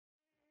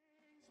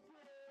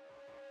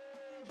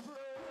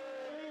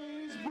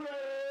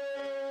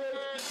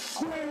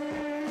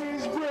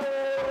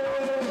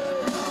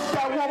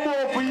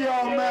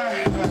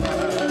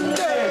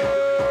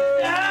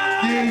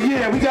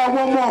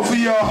got one more for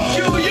y'all.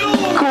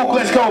 Kook,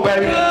 let's go,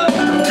 baby.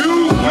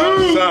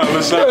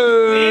 What's up?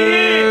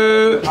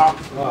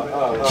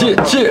 Shit.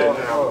 That's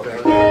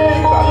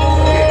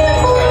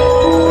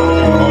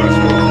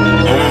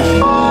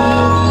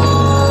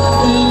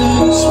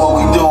what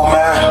we do,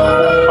 man.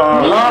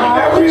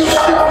 That real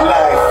shit in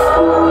life.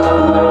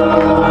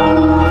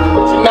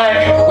 Tonight,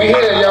 we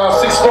here, y'all.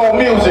 6-4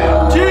 music.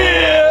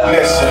 Yeah.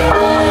 Listen,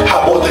 I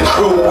brought the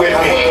crew with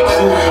me.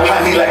 I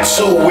need like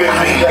 2 with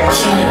me.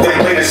 They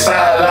play the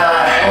sideline.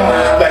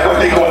 Like what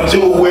they gonna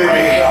do with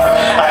me?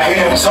 I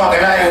hear them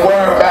talking, I ain't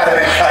worried about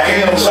it. I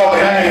hear them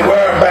talking, I ain't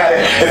worried about it.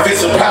 If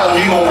it's a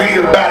problem, you gon' read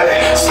about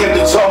it. Skip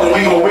the talking,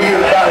 we gon' read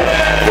about it.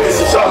 If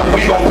it's a talking,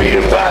 we gon' read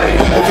about it.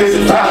 If it's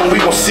a problem, we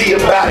gon' see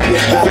about it.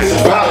 If it's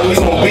a problem, we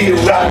gon' be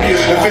about it.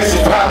 If it's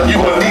a problem, you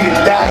gon' need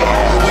a diet.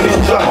 When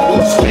it's done,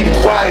 we'll speak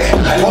quiet.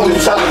 Only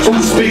talking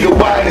through the speaker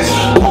wires.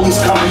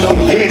 Police coming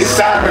on, you hear the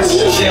sirens.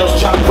 Shells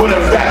trying to put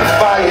them back to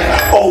fire.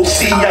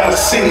 OC, I'm a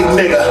city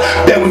nigga.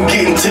 Then we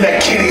get into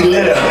that kitty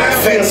litter.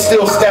 Fans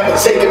still snapping,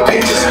 taking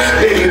pictures.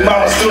 Baby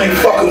mama still ain't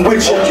fucking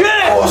with you.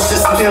 Or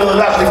sister still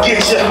out to get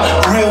you.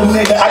 Real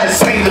nigga, I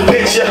just paint the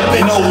picture.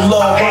 No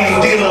love, I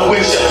ain't dealing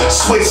with you.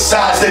 Switch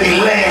sides, that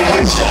he laying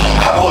with you.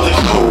 I brought the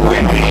crew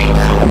with me.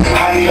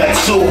 I need like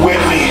 2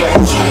 with me.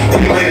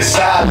 They play the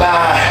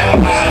sideline.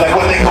 Like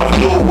what they gonna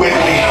do with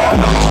me?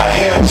 I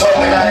hear him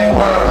talking, I ain't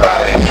worried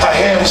about it. I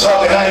hear him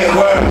talking, I ain't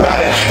worried about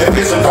it. If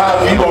it's a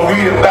problem, you gon'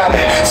 read about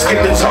it.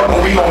 Skip the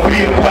talking, we gon'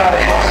 read about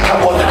it. I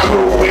want the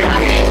crew with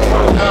me.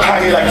 I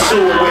need like 2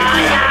 with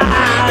me.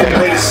 They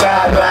play the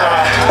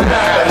sideline.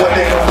 Like what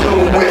they gon'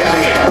 do with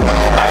me?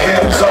 I hear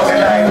him talking,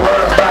 I ain't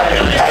worried about it.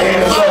 I hear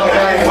him talking,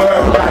 I ain't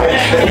worried about it.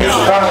 If it's a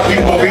problem, we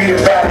gon'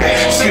 read about it.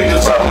 Skip the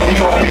talking, we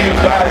gon' read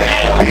about it.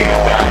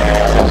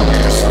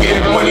 Get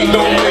money,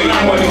 no make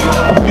money.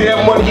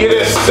 Yeah, money, yeah,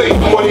 that's safe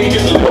money.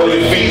 Get the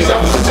bullet fees,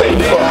 I'm safe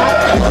for.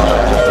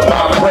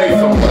 I pray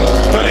for me.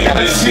 But they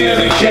gotta seal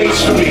the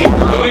case for me.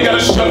 But they gotta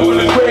struggle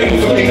in the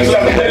grave for me. Cause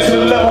I'm the to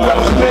the level that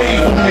was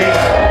made for me.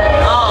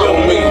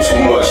 Don't make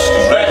too much.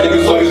 Cause rap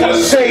niggas always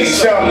gotta say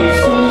something.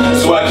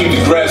 So I keep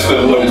the grass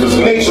cut low. Cause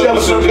nature never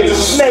circuit is a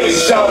snake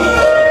something.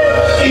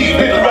 He's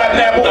been right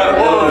now, but gotta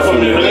learn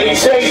from it. They ain't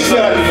say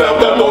something. Felt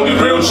that only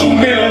real true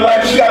men in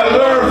life. You gotta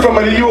learn from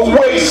it or you a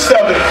waste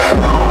of it.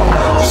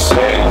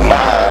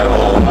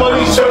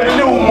 Money turn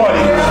new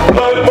money.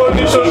 Blood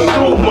money turn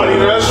new money.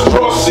 That's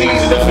cross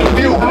seas, that's the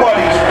view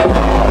money.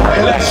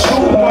 And that's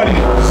true money.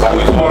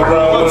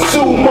 But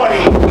 2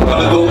 money.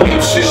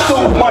 Shit,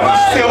 true money.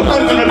 Still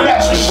living in the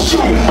mattress.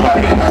 True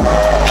money. I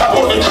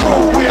want the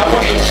crew with me.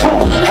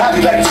 I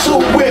need like 2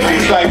 with me.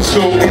 Like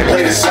 2. They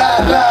play the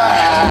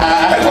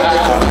sideline. Like what they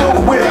gonna do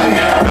with me?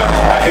 I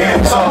hear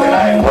him talking, I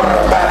ain't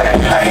worried about it.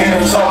 I hear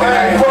him talking,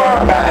 I ain't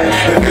worried about it.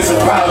 If it's a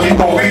problem, you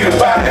gon' read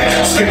about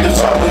it. Skip the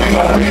talking, we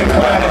gon' read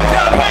about it.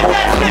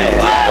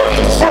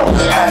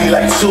 I need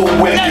like 2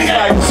 with me.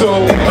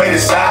 They play the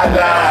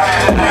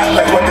sideline.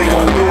 Like what they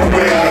gon' do with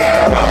me? I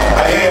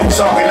hear him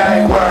talking, I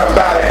ain't worried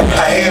about it.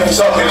 I hear him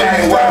talking,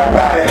 I ain't worried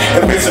about it.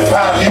 If it's a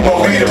problem, you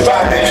gon' read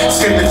about it.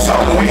 Skip the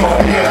talking, we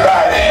gon' be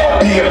about it.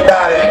 Be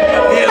about it.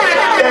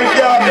 Thank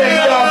y'all,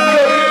 thank y'all.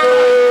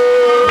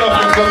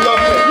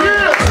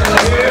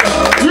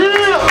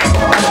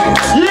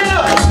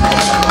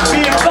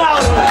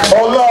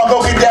 Hold on, go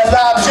get that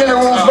live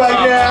generals right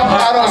now.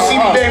 I don't see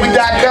me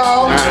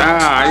baby.com.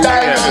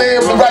 The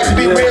right to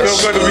be rich.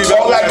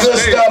 All that good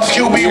stuff.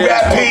 QB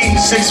Rap P.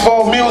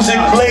 6-4 music.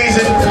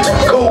 Blazing.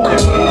 Kook.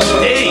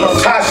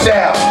 Hot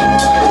style.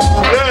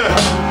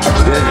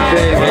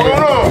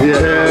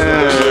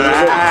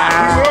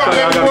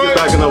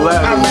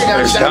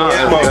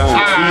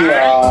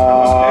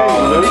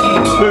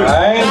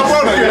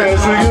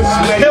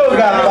 Still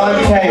got a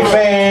okay,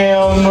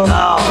 fam.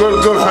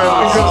 Good fam.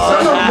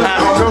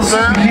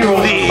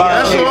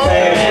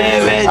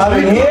 I've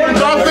been here.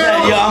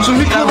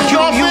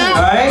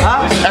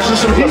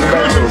 Some people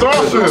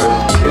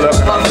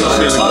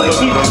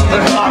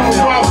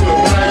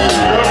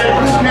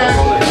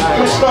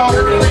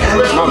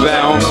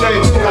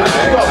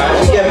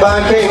get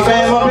Bonk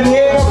fam up in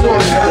here.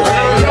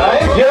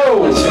 Yo,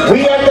 we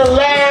at the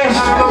last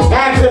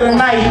act of the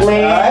night,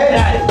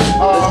 man.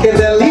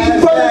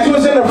 These brothers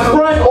was in the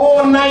front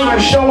all night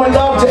showing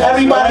love to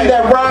everybody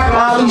that rock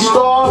Ali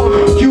Star,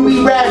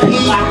 QB Rap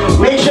Heat.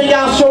 Make sure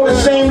y'all show the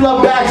same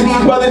love back to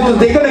these brothers because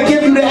they're gonna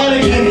give you the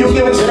energy if you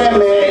give it to them,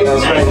 man.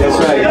 That's right, that's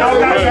right.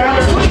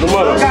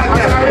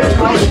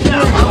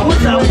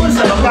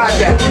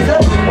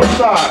 What's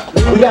up?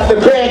 We got the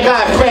Bad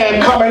Guy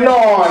fam coming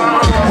on.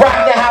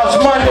 Rock the House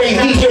Mondays,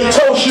 DJ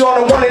Toshi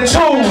on the 1 and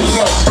 2s.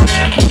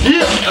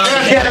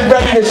 Getting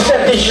ready to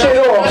set this shit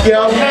off,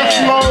 yo.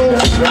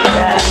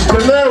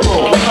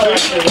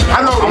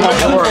 I know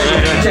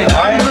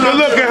good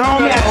looking,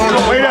 homie.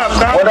 Wait up,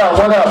 dog. What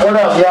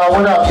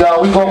up,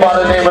 y'all? We go by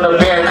the name of the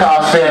Bad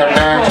Guy fam,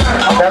 man.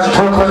 That's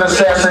Brooklyn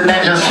Assassin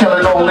Ninjas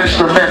killing old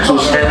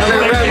instrumentals, man.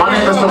 My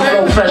name is the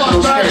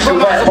professional special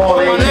rap ball,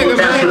 ain't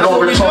master,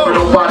 no retarded,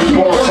 nobody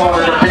balls on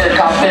in the Bad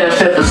Guy fam,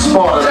 fit the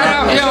smarter,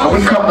 man. And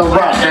we come to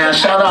rock, man.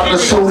 Shout out to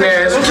tune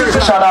in.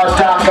 Shout out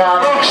Doc